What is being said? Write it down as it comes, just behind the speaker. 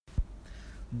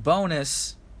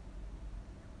Bonus.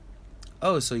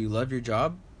 Oh, so you love your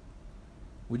job?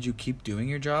 Would you keep doing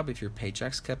your job if your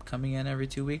paychecks kept coming in every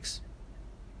 2 weeks?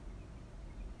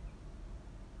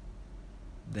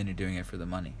 Then you're doing it for the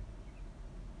money.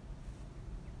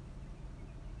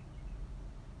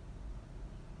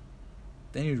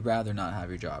 Then you'd rather not have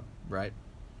your job, right?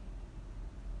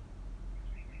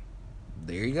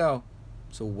 There you go.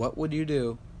 So what would you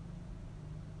do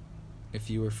if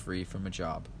you were free from a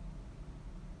job?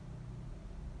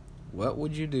 What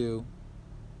would you do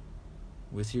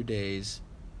with your days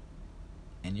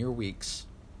and your weeks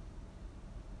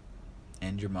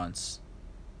and your months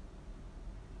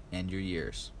and your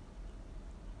years?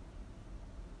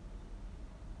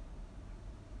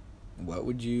 What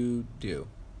would you do?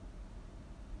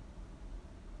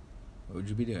 What would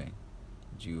you be doing?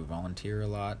 Would you volunteer a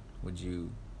lot? Would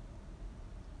you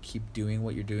keep doing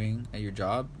what you're doing at your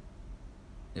job?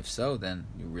 If so, then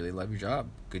you really love your job.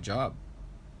 Good job.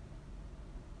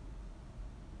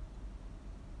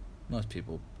 Most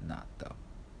people not, though.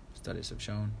 Studies have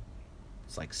shown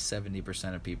it's like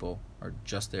 70% of people are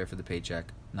just there for the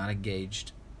paycheck, not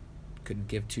engaged, couldn't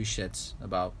give two shits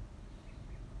about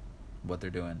what they're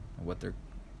doing, what their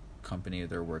company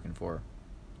they're working for,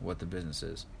 what the business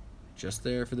is. Just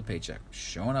there for the paycheck,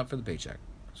 showing up for the paycheck.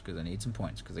 It's because I need some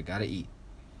points, because I gotta eat.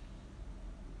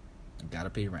 I gotta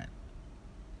pay rent.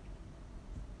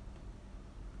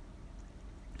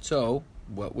 So,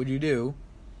 what would you do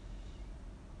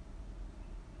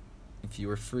if you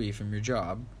were free from your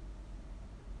job?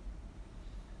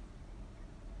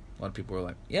 A lot of people were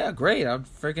like, yeah, great, I'd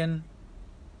freaking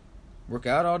work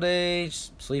out all day,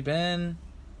 sleep in,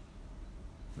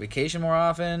 vacation more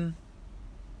often,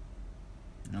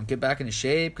 get back into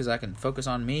shape because I can focus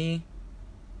on me,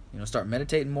 start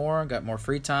meditating more, got more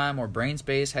free time, more brain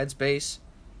space, head space,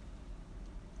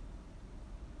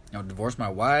 divorce my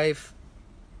wife,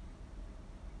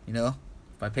 if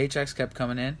my paychecks kept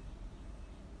coming in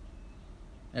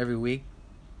every week,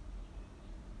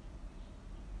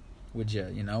 would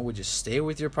you stay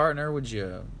with your partner? Would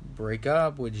you break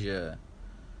up? Would you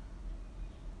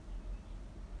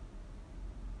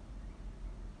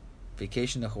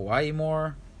vacation to Hawaii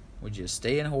more? Would you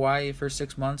stay in Hawaii for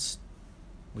 6 months?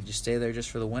 Would you stay there just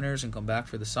for the winters and come back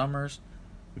for the summers?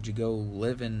 Would you go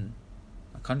live in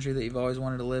a country that you've always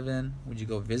wanted to live in? Would you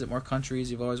go visit more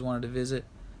countries you've always wanted to visit?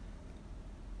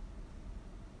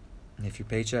 And if your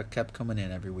paycheck kept coming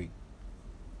in every week,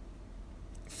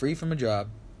 free from a job,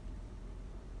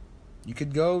 you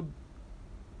could go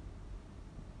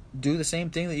do the same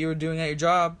thing that you were doing at your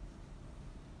job.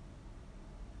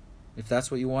 If that's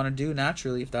what you want to do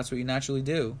naturally, if that's what you naturally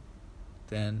do,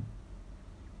 then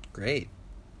great.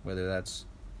 Whether that's,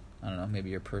 I don't know,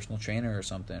 maybe you're a personal trainer or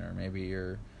something, or maybe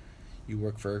you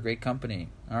work for a great company.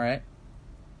 All right.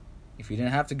 If you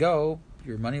didn't have to go,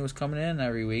 your money was coming in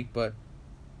every week, but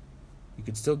you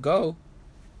could still go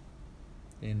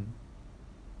and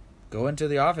go into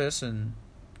the office and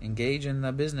engage in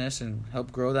the business and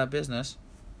help grow that business,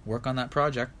 work on that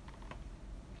project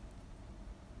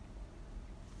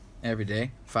every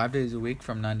day, 5 days a week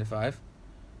from 9 to 5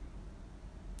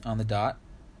 on the dot.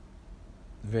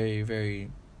 Very, very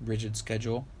rigid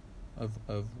schedule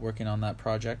of working on that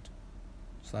project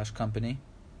 / company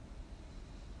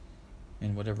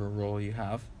in whatever role you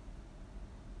have.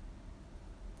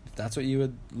 If that's what you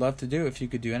would love to do, if you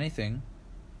could do anything,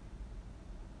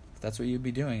 if that's what you'd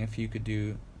be doing if you could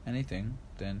do anything,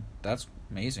 then that's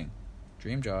amazing.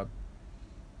 Dream job.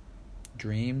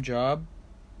 Dream job?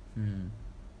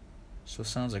 So it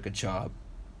sounds like a job.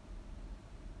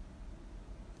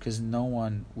 Because no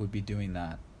one would be doing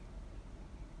that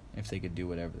if they could do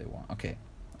whatever they want. Okay,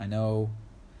 I know,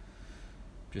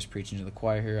 just preaching to the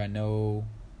choir here, I know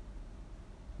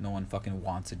no one fucking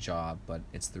wants a job, but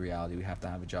it's the reality. We have to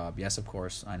have a job. Yes, of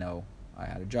course, I know I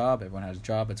had a job. Everyone has a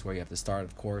job. It's where you have to start,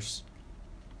 of course.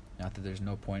 Not that there's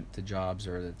no point to jobs,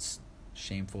 or that it's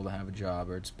shameful to have a job,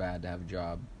 or it's bad to have a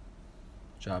job.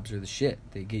 Jobs are the shit.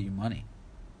 They get you money.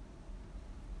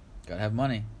 Gotta have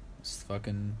money. It's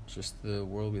just the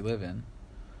world we live in.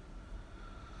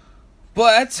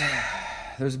 But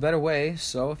there's a better way.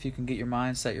 So if you can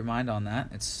set your mind on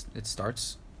that. It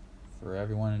starts for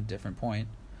everyone at a different point.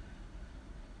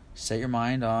 Set your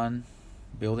mind on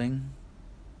building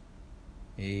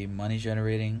a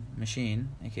money-generating machine,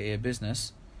 aka a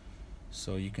business,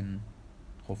 so you can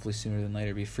hopefully sooner than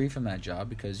later be free from that job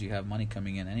because you have money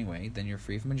coming in anyway. Then you're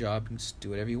free from a job and just do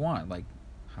whatever you want, like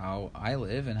how I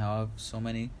live and how so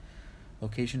many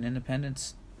location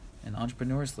independents and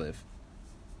entrepreneurs live.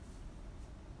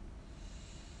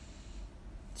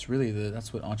 It's really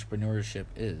that's what entrepreneurship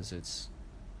is. It's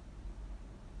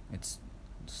It's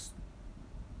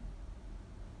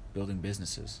building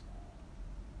businesses.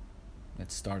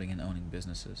 It's starting and owning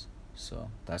businesses.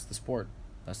 So that's the sport.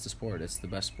 That's the sport. It's the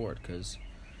best sport, because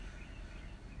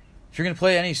if you're going to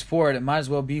play any sport, it might as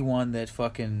well be one that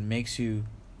fucking makes you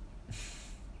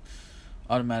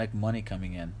automatic money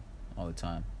coming in all the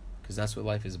time. Because that's what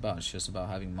life is about. It's just about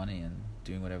having money and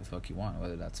doing whatever the fuck you want.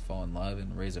 Whether that's fall in love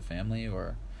and raise a family,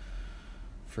 or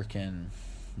freaking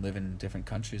live in different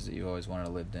countries that you always wanted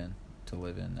to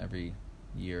live in every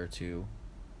year or two,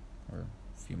 or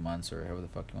a few months, or however the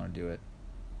fuck you want to do it.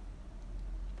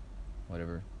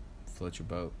 Whatever floats your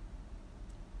boat.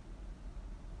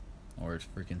 Or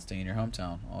freaking stay in your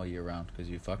hometown all year round because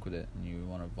you fuck with it and you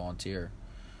want to volunteer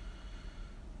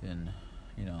and,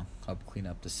 help clean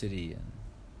up the city and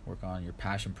work on your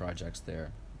passion projects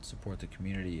there, support the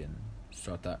community, and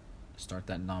start that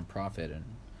nonprofit and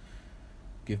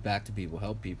give back to people,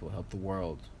 help the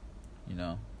world,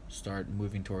 start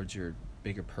moving towards your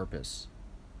bigger purpose.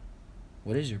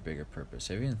 What is your bigger purpose?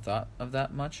 Have you even thought of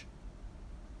that much?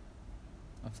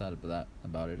 I've thought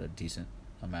about it a decent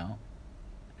amount,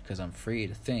 because I'm free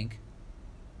to think.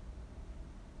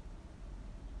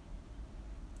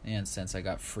 And since I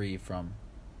got free from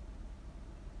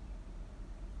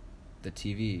the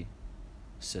TV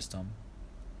system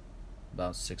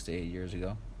about 6 to 8 years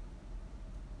ago,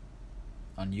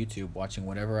 on YouTube, watching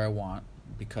whatever I want,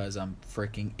 because I'm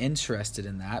freaking interested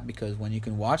in that. Because when you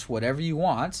can watch whatever you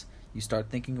want, you start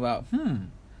thinking about,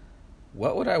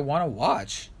 what would I want to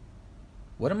watch?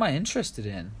 What am I interested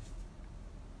in?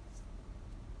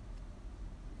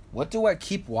 What do I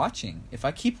keep watching? If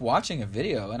I keep watching a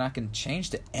video and I can change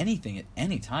to anything at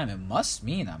any time, it must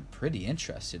mean I'm pretty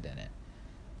interested in it.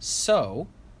 So,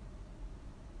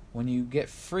 when you get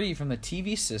free from the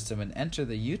TV system and enter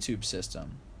the YouTube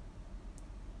system,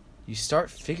 you start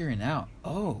figuring out,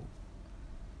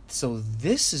 so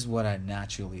this is what I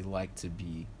naturally like to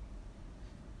be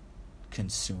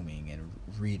consuming and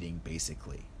reading,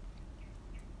 basically.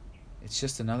 It's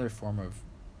just another form of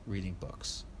reading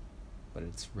books, but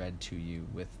it's read to you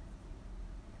with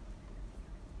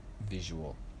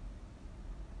visual.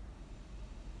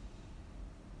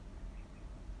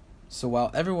 So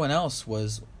while everyone else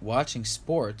was watching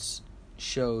sports,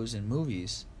 shows, and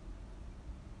movies,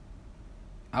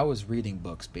 I was reading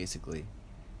books, basically.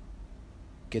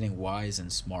 Getting wise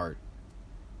and smart.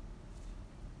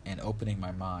 And opening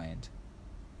my mind.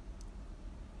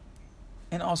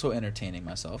 And also entertaining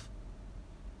myself.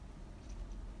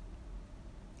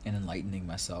 And enlightening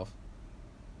myself.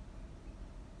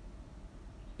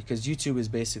 Because YouTube is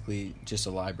basically just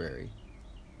a library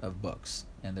of books.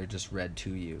 And they're just read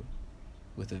to you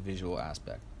with a visual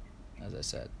aspect, as I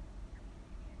said.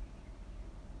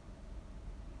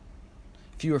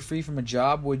 If you were free from a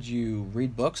job, would you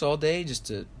read books all day just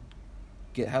to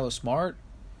get hella smart?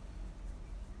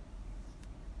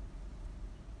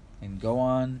 And go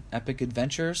on epic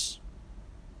adventures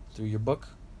through your book?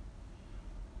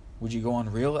 Would you go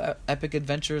on real epic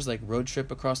adventures, like road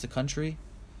trip across the country?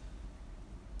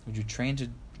 Would you train to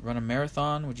run a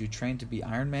marathon? Would you train to be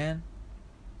Iron Man?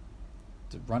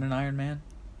 To run an Iron Man?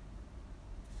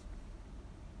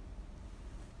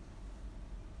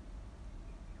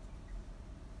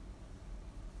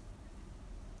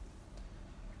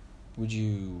 Would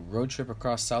you road trip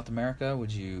across South America?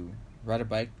 Would you ride a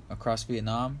bike across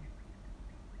Vietnam?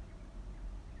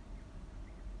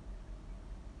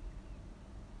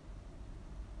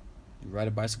 You ride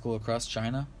a bicycle across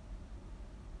China?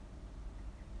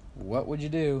 What would you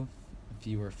do if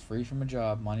you were free from a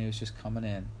job, money was just coming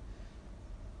in?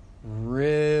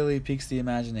 Really piques the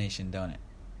imagination, don't it?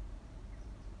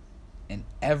 And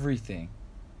everything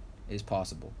is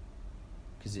possible.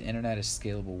 Because the internet is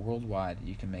scalable worldwide.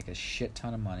 You can make a shit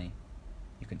ton of money.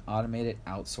 You can automate it,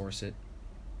 outsource it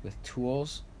with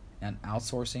tools and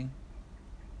outsourcing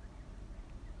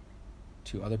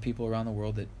to other people around the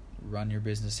world that run your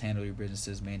business, handle your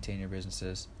businesses, maintain your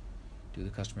businesses, do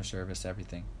the customer service,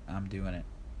 everything. I'm doing it.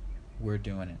 We're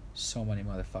doing it. So many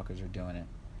motherfuckers are doing it.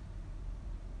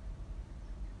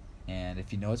 And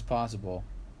if you know it's possible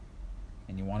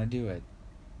and you want to do it,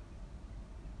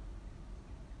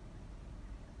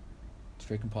 it's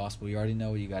freaking possible. You already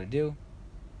know what you got to do.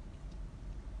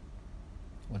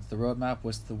 What's the roadmap?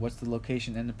 What's the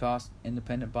location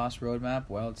independent boss roadmap?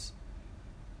 Well, it's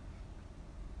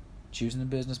choosing a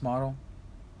business model,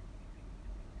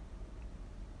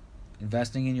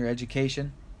 investing in your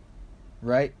education,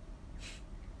 right?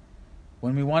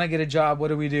 When we want to get a job, what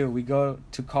do? We go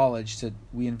to college.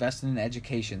 We invest in an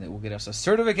education that will get us a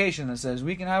certification that says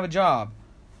we can have a job.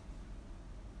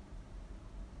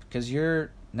 Because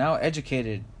you're now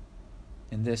educated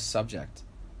in this subject.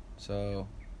 So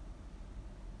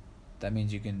that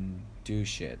means you can do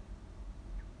shit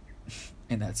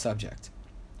in that subject,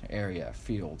 area,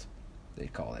 field, they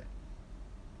call it.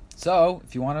 So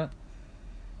if you want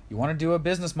to do a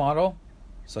business model,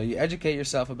 so you educate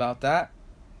yourself about that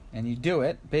and you do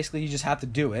it. Basically, you just have to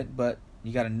do it, but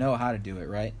you got to know how to do it,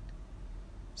 right?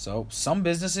 So some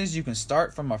businesses you can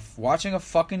start from watching a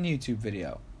fucking YouTube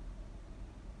video,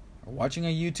 or watching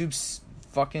a YouTube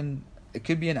fucking, it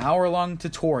could be an hour-long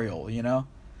tutorial, you know?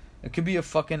 It could be a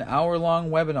fucking hour-long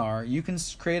webinar. You can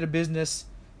create a business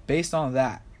based on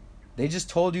that. They just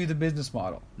told you the business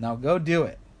model. Now go do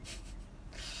it.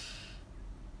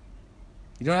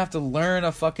 You don't have to learn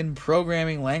a fucking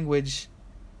programming language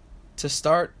to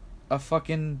start a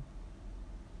fucking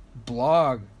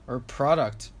blog or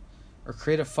product or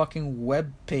create a fucking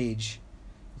web page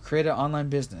or create an online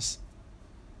business.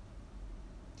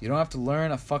 You don't have to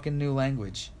learn a fucking new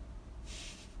language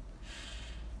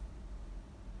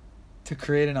to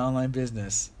create an online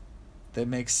business that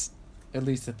makes at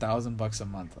least $1,000 a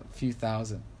month, a few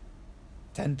thousand,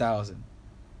 10,000,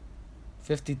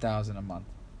 50,000 a month.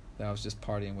 I was just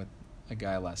partying with a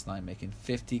guy last night making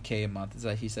 $50K a month.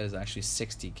 He said it's actually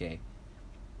 $60K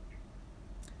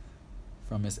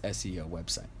from his SEO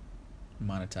website,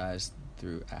 monetized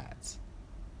through ads,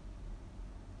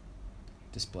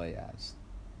 display ads,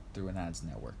 through an ads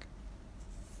network.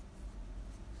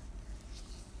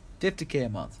 50K a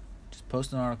month, just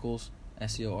posting articles,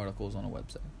 SEO articles on a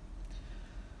website.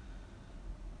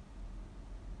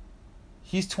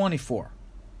 He's 24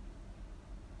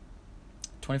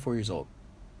 years old.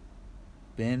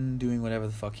 Been doing whatever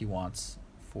the fuck he wants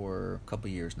for a couple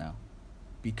years now,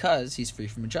 because he's free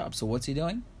from a job. So what's he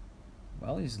doing?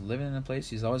 Well, he's living in a place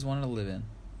he's always wanted to live in.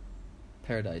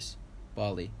 Paradise,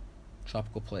 Bali,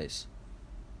 tropical place.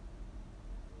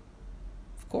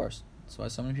 Of course, that's why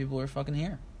so many people are fucking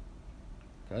here,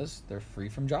 because they're free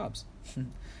from jobs. So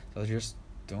they're just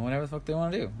doing whatever the fuck they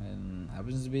want to do, and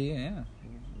happens to be a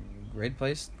great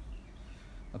place,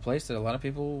 a place that a lot of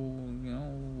people,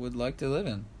 would like to live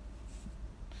in.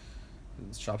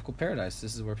 It's tropical paradise.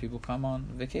 This is where people come on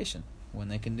vacation when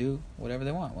they can do whatever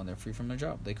they want. When they're free from their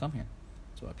job, they come here.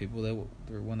 So people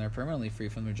when they're permanently free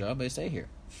from their job, they stay here.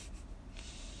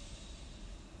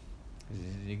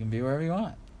 You can be wherever you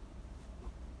want.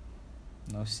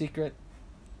 No secret.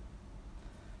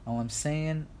 All I'm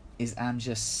saying is I'm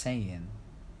just saying.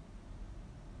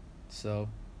 So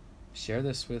share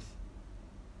this with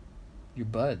your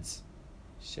buds.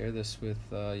 Share this with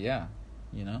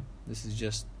this is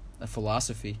just a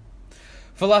philosophy.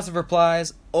 Philosopher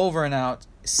Plies, over and out.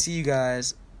 See you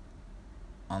guys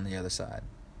on the other side.